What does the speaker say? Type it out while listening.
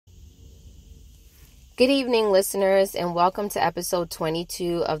Good evening, listeners, and welcome to episode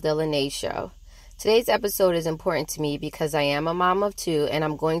 22 of The Lene Show. Today's episode is important to me because I am a mom of two, and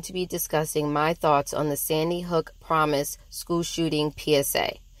I'm going to be discussing my thoughts on the Sandy Hook Promise school shooting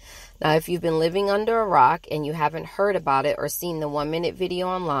PSA. Now, if you've been living under a rock and you haven't heard about it or seen the 1-minute video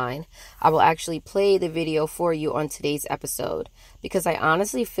online, I will actually play the video for you on today's episode because I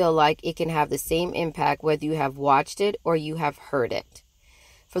honestly feel like it can have the same impact whether you have watched it or you have heard it.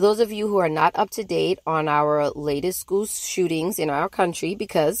 For those of you who are not up to date on our latest school shootings in our country,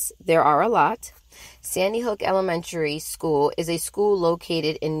 because there are a lot, Sandy Hook Elementary School is a school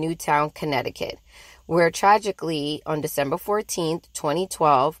located in Newtown, Connecticut, where tragically on December 14th,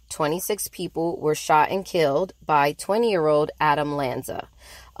 2012, 26 people were shot and killed by 20-year-old Adam Lanza.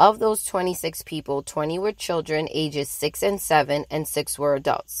 Of those 26 people, 20 were children ages 6 and 7, and 6 were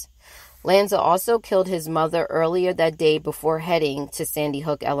adults. Lanza also killed his mother earlier that day before heading to Sandy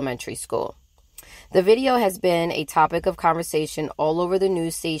Hook Elementary School. The video has been a topic of conversation all over the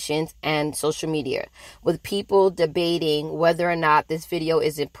news stations and social media, with people debating whether or not this video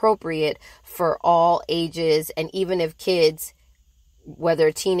is appropriate for all ages, and even if kids,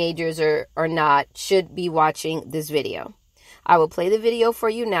 whether teenagers or not, should be watching this video. I will play the video for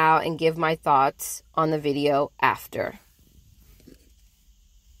you now and give my thoughts on the video after.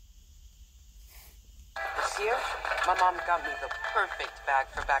 This year, my mom got me the perfect bag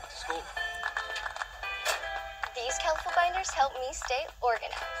for back to school. These colorful binders help me stay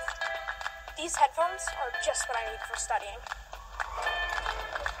organized. These headphones are just what I need for studying.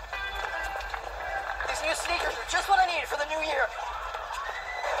 These new sneakers are just what I need for the new year.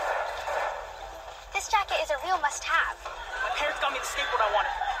 This jacket is a real must-have. My parents got me the skateboard I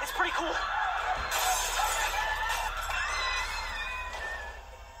wanted. It's pretty cool.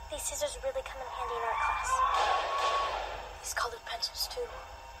 These scissors really come in handy in art class. These colored pencils, too.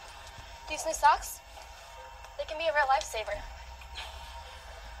 These new socks? They can be a real lifesaver.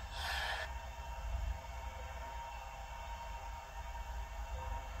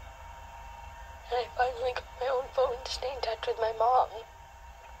 I finally got my own phone to stay in touch with my mom.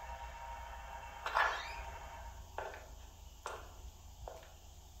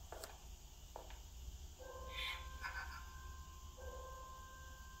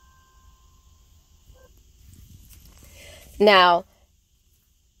 Now,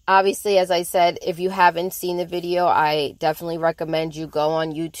 obviously, as I said, if you haven't seen the video, I definitely recommend you go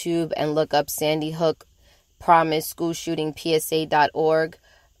on YouTube and look up Sandy Hook Promise School Shooting PSA.org.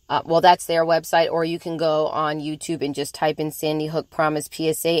 Well, that's their website, or you can go on YouTube and just type in Sandy Hook Promise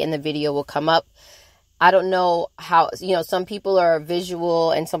PSA and the video will come up. I don't know how, some people are visual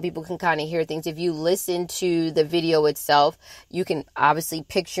and some people can kind of hear things. If you listen to the video itself, you can obviously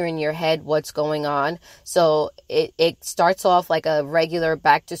picture in your head what's going on. So it starts off like a regular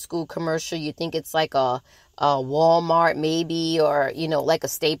back to school commercial. You think it's like a Walmart maybe, or, like a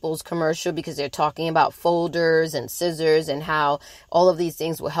Staples commercial, because they're talking about folders and scissors and how all of these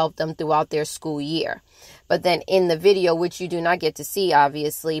things will help them throughout their school year. But then in the video, which you do not get to see,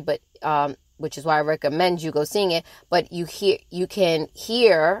 obviously, but, which is why I recommend you go seeing it, but you can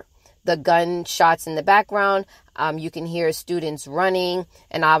hear the gunshots in the background. You can hear students running,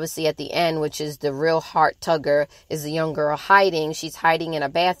 and obviously at the end, which is the real heart tugger, is the young girl hiding. She's hiding in a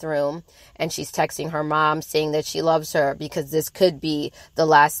bathroom, and she's texting her mom saying that she loves her because this could be the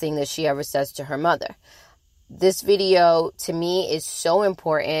last thing that she ever says to her mother. This video, to me, is so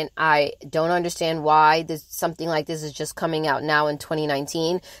important. I don't understand why something like this is just coming out now in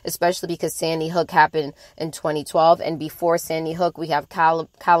 2019, especially because Sandy Hook happened in 2012. And before Sandy Hook, we have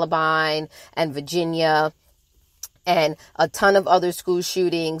Columbine and Virginia and a ton of other school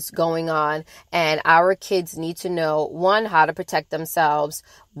shootings going on. And our kids need to know, one, how to protect themselves,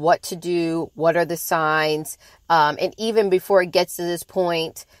 what to do, what are the signs. And even before it gets to this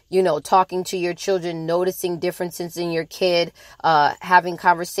point, talking to your children, noticing differences in your kid, having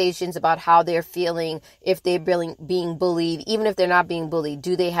conversations about how they're feeling, if they're being bullied, even if they're not being bullied,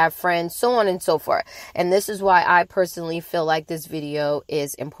 do they have friends, so on and so forth. And this is why I personally feel like this video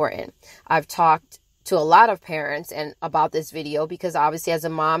is important. I've talked to a lot of parents and about this video because obviously as a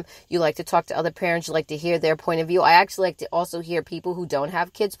mom, you like to talk to other parents, you like to hear their point of view. I actually like to also hear people who don't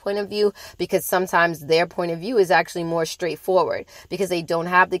have kids' point of view, because sometimes their point of view is actually more straightforward because they don't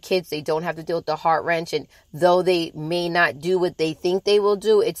have the kids, they don't have to deal with the heart wrench, and though they may not do what they think they will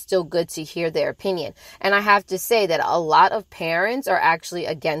do, it's still good to hear their opinion. And I have to say that a lot of parents are actually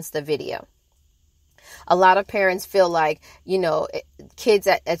against the video. A lot of parents feel like, kids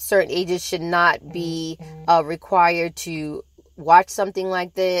at certain ages should not be required to watch something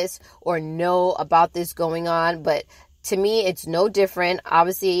like this or know about this going on. But to me, it's no different.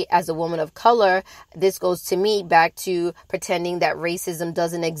 Obviously, as a woman of color, this goes to me back to pretending that racism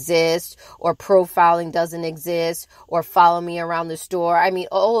doesn't exist or profiling doesn't exist or follow me around the store. I mean,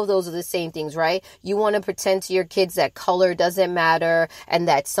 all of those are the same things, right? You want to pretend to your kids that color doesn't matter and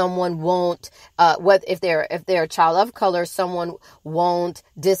that someone won't, if they're a child of color, someone won't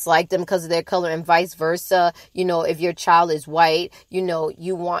dislike them because of their color and vice versa. You know, if your child is white, you know,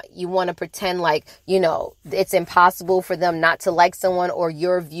 you want to pretend like, you know, it's impossible for them not to like someone or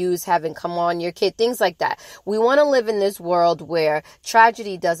your views haven't come on your kid, things like that. We want to live in this world where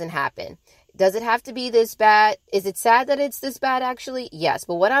tragedy doesn't happen. Does it have to be this bad? Is it sad that it's this bad, actually? Yes.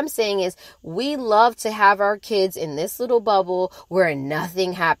 But what I'm saying is we love to have our kids in this little bubble where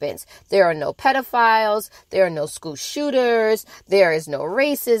nothing happens. There are no pedophiles. There are no school shooters. There is no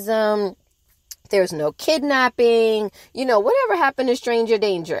racism. There's no kidnapping, you know, whatever happened to stranger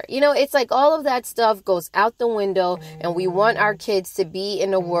danger. You know, it's like all of that stuff goes out the window, and we want our kids to be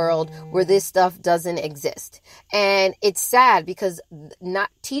in a world where this stuff doesn't exist. And it's sad because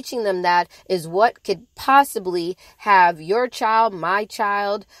not teaching them that is what could possibly have your child, my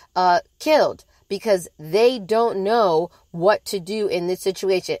child, killed. Because they don't know what to do in this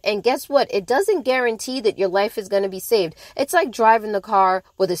situation. And guess what? It doesn't guarantee that your life is going to be saved. It's like driving the car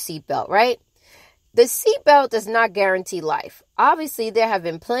with a seatbelt, right? The seatbelt does not guarantee life. Obviously, there have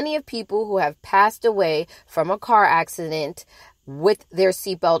been plenty of people who have passed away from a car accident with their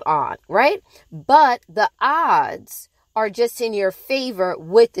seatbelt on, right? But the odds are just in your favor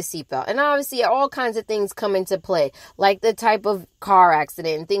with the seatbelt. And obviously, all kinds of things come into play, like the type of car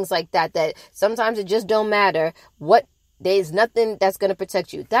accident and things like that, that sometimes it just don't matter. There's nothing that's going to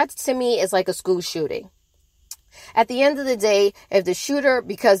protect you. That, to me, is like a school shooting. At the end of the day, if the shooter,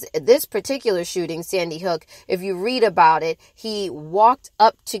 because this particular shooting, Sandy Hook, if you read about it, he walked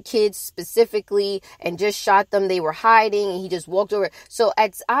up to kids specifically and just shot them. They were hiding and he just walked over. So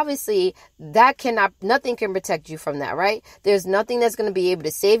it's obviously nothing can protect you from that, right? There's nothing that's going to be able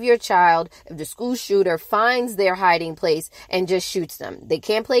to save your child if the school shooter finds their hiding place and just shoots them. They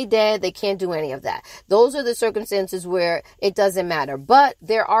can't play dead. They can't do any of that. Those are the circumstances where it doesn't matter. But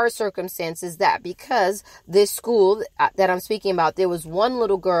there are circumstances that, because this school that I'm speaking about, there was one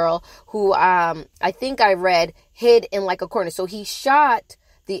little girl who I think I read hid in like a corner. So he shot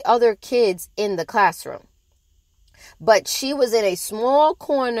the other kids in the classroom. But she was in a small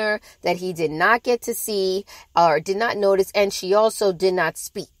corner that he did not get to see or did not notice. And she also did not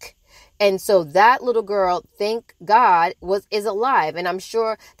speak. And so that little girl, thank God, is alive. And I'm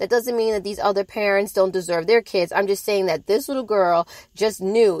sure that doesn't mean that these other parents don't deserve their kids. I'm just saying that this little girl just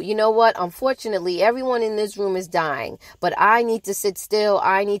knew, you know what? Unfortunately, everyone in this room is dying. But I need to sit still.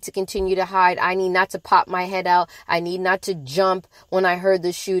 I need to continue to hide. I need not to pop my head out. I need not to jump when I heard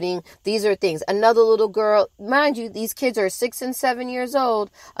the shooting. These are things. Another little girl, mind you, these kids are 6 and 7 years old.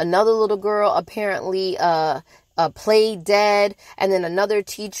 Another little girl apparently played dead. And then another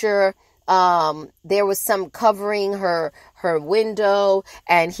teacher, there was some covering her window,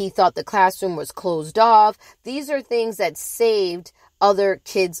 and he thought the classroom was closed off. These are things that saved other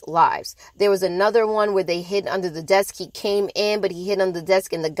kids' lives. There was another one where they hid under the desk. He came in, but he hid under the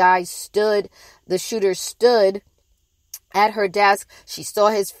desk, and the shooter stood at her desk. She saw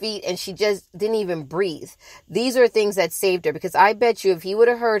his feet and she just didn't even breathe. These are things that saved her, because I bet you if he would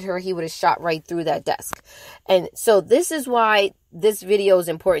have heard her, he would have shot right through that desk. And so this is why this video is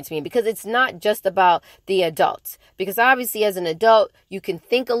important to me, because it's not just about the adults. Because obviously as an adult, you can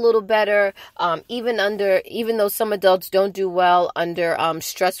think a little better, even though some adults don't do well under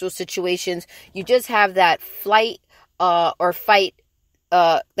stressful situations. You just have that flight or fight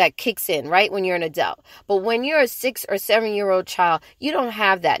that kicks in, right, when you're an adult. But when you're a 6 or 7 year old child, you don't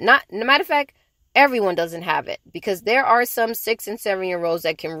have that. No matter of fact, everyone doesn't have it, because there are some 6 and 7 year olds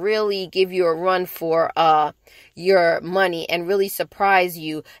that can really give you a run for your money and really surprise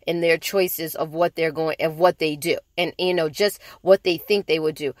you in their choices of what they do, and just what they think they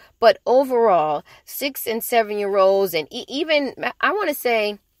would do. But overall, 6 and 7 year olds, and even I want to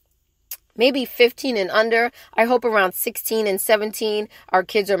say maybe 15 and under. I hope around 16 and 17, our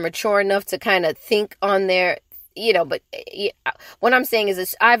kids are mature enough to kind of think on their, but what I'm saying is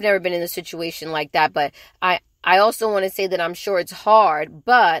this, I've never been in a situation like that, but I also want to say that I'm sure it's hard,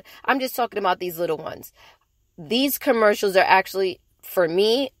 but I'm just talking about these little ones. These commercials are actually, for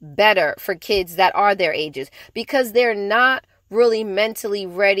me, better for kids that are their ages, because they're not really mentally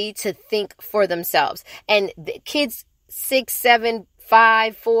ready to think for themselves. And the kids 6, 7,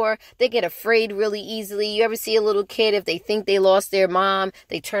 5, 4, they get afraid really easily. You ever see a little kid, if they think they lost their mom,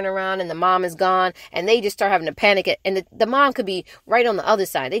 they turn around and the mom is gone, and they just start having to panic. And the mom could be right on the other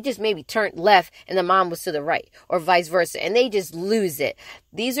side. They just maybe turned left and the mom was to the right, or vice versa, and they just lose it.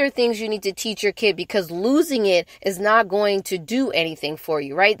 These are things you need to teach your kid, because losing it is not going to do anything for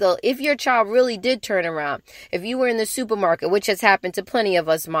you, right? Though, if your child really did turn around, if you were in the supermarket, which has happened to plenty of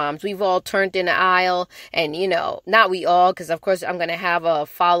us moms, we've all turned in the aisle, and not we all, because of course I'm going to have a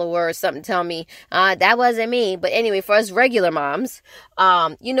follower or something tell me, that wasn't me. But anyway, for us regular moms,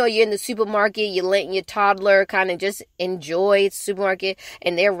 you're in the supermarket, you're letting your toddler kind of just enjoy the supermarket,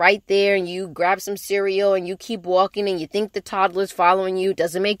 and they're right there, and you grab some cereal and you keep walking, and you think the toddler's following you.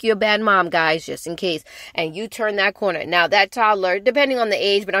 Doesn't make you a bad mom, guys, just in case. And you turn that corner. Now that toddler, depending on the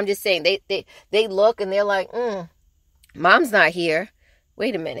age, but I'm just saying, they look and they're like, mom's not here.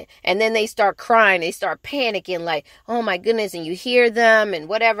 Wait a minute. And then they start crying. They start panicking like, oh my goodness. And you hear them and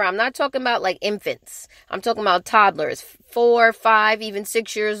whatever. I'm not talking about like infants. I'm talking about toddlers, 4, 5, even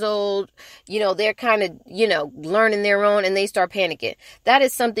 6 years old. They're kind of, learning their own, and they start panicking. That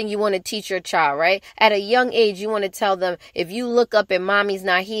is something you want to teach your child, right? At a young age, you want to tell them, if you look up and mommy's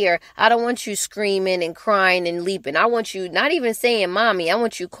not here, I don't want you screaming and crying and leaping. I want you not even saying mommy. I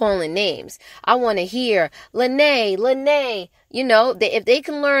want you calling names. I want to hear Lene. If they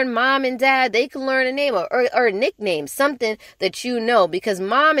can learn mom and dad, they can learn a name or a nickname, something that because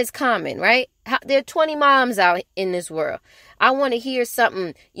mom is common, right? There are 20 moms out in this world. I want to hear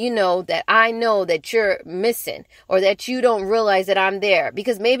something, that I know that you're missing, or that you don't realize that I'm there,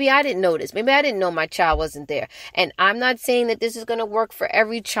 because maybe I didn't notice. Maybe I didn't know my child wasn't there. And I'm not saying that this is going to work for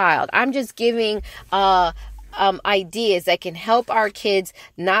every child. I'm just giving, ideas that can help our kids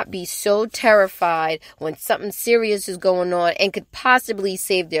not be so terrified when something serious is going on, and could possibly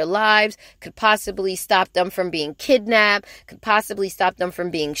save their lives, could possibly stop them from being kidnapped, could possibly stop them from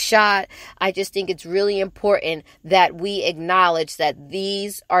being shot. I just think it's really important that we acknowledge that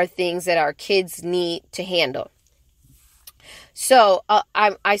these are things that our kids need to handle. So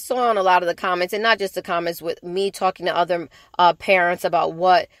I saw in a lot of the comments, and not just the comments, with me talking to other parents about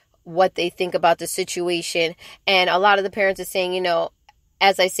what they think about the situation. And a lot of the parents are saying,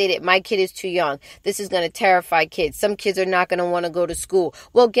 as I stated, my kid is too young. This is going to terrify kids. Some kids are not going to want to go to school.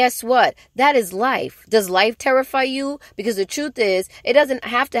 Well, guess what? That is life. Does life terrify you? Because the truth is, it doesn't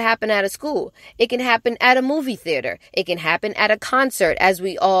have to happen at a school. It can happen at a movie theater. It can happen at a concert, as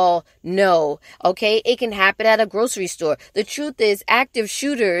we all know. Okay? It can happen at a grocery store. The truth is, active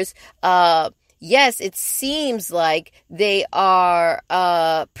shooters, yes, it seems like they are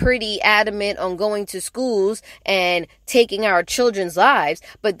pretty adamant on going to schools and taking our children's lives,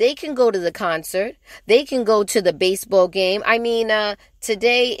 but they can go to the concert. They can go to the baseball game. I mean,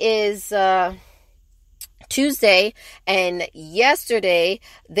 today is Tuesday, and yesterday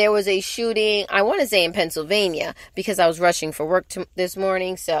there was a shooting, I want to say in Pennsylvania, because I was rushing for work this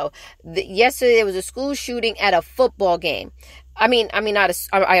morning. So yesterday there was a school shooting at a football game. I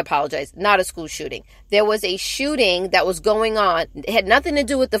apologize. Not a school shooting. There was a shooting that was going on. It had nothing to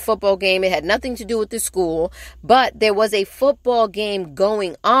do with the football game. It had nothing to do with the school, but there was a football game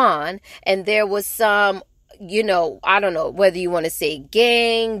going on, and there was some, I don't know whether you want to say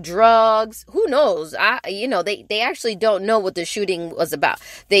gang, drugs, who knows? They actually don't know what the shooting was about.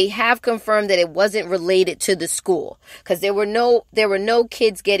 They have confirmed that it wasn't related to the school, because there were no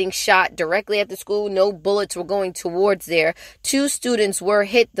kids getting shot directly at the school. No bullets were going towards there. 2 students were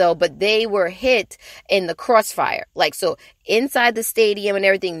hit though, but they were hit in the crossfire. So inside the stadium and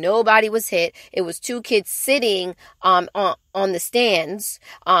everything, nobody was hit. It was 2 kids sitting on the stands.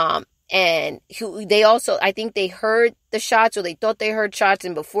 And they also, I think they heard the shots, or they thought they heard shots,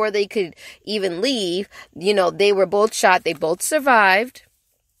 and before they could even leave, they were both shot. They both survived.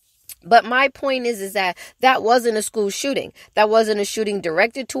 But my point is that wasn't a school shooting. That wasn't a shooting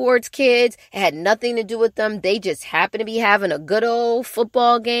directed towards kids. It had nothing to do with them. They just happened to be having a good old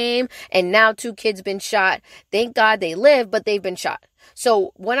football game, and now 2 kids been shot. Thank God they lived, but they've been shot.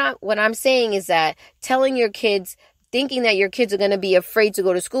 So what I'm saying is that telling your kids, thinking that your kids are going to be afraid to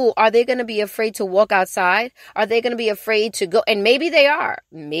go to school, are they going to be afraid to walk outside? Are they going to be afraid to go? And maybe they are.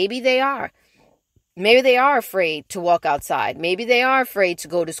 Maybe they are. Maybe they are afraid to walk outside. Maybe they are afraid to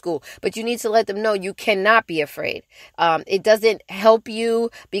go to school. But you need to let them know you cannot be afraid. It doesn't help you,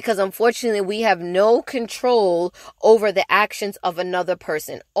 because unfortunately we have no control over the actions of another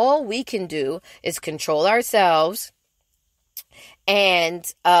person. All we can do is control ourselves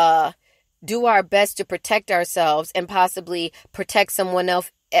and do our best to protect ourselves, and possibly protect someone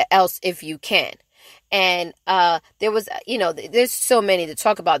else if you can. And there was, there's so many to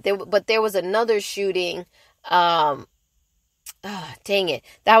talk about. But there was another shooting Dang it.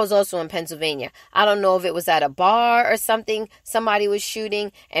 That was also in Pennsylvania. I don't know if it was at a bar or something. Somebody was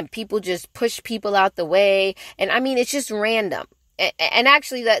shooting and people just pushed people out the way. And I mean, it's just random. And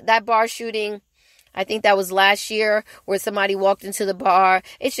actually that bar shooting, I think that was last year where somebody walked into the bar.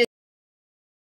 It's just